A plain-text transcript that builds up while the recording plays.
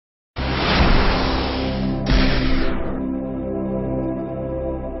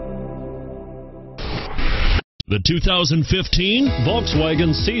The 2015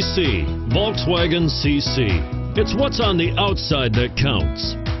 Volkswagen CC. Volkswagen CC. It's what's on the outside that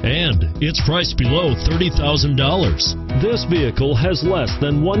counts. And it's priced below $30,000. This vehicle has less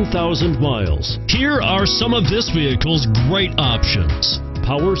than 1,000 miles. Here are some of this vehicle's great options: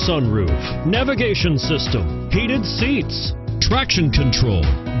 power sunroof, navigation system, heated seats, traction control,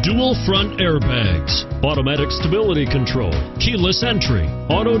 dual front airbags, automatic stability control, keyless entry,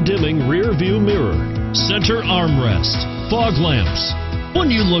 auto-dimming rear view mirror, center armrest, fog lamps.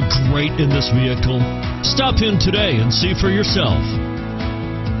 Wouldn't you look great in this vehicle? Stop in today and see for yourself.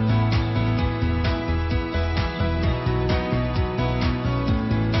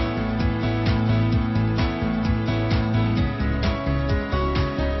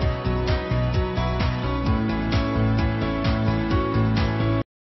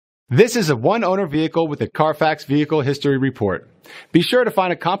 This is a one-owner vehicle with a CAR FAX Vehicle History Report. Be sure to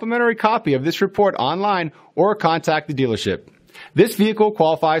find a complimentary copy of this report online or contact the dealership. This vehicle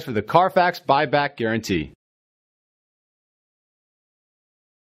qualifies for the CAR FAX buyback guarantee.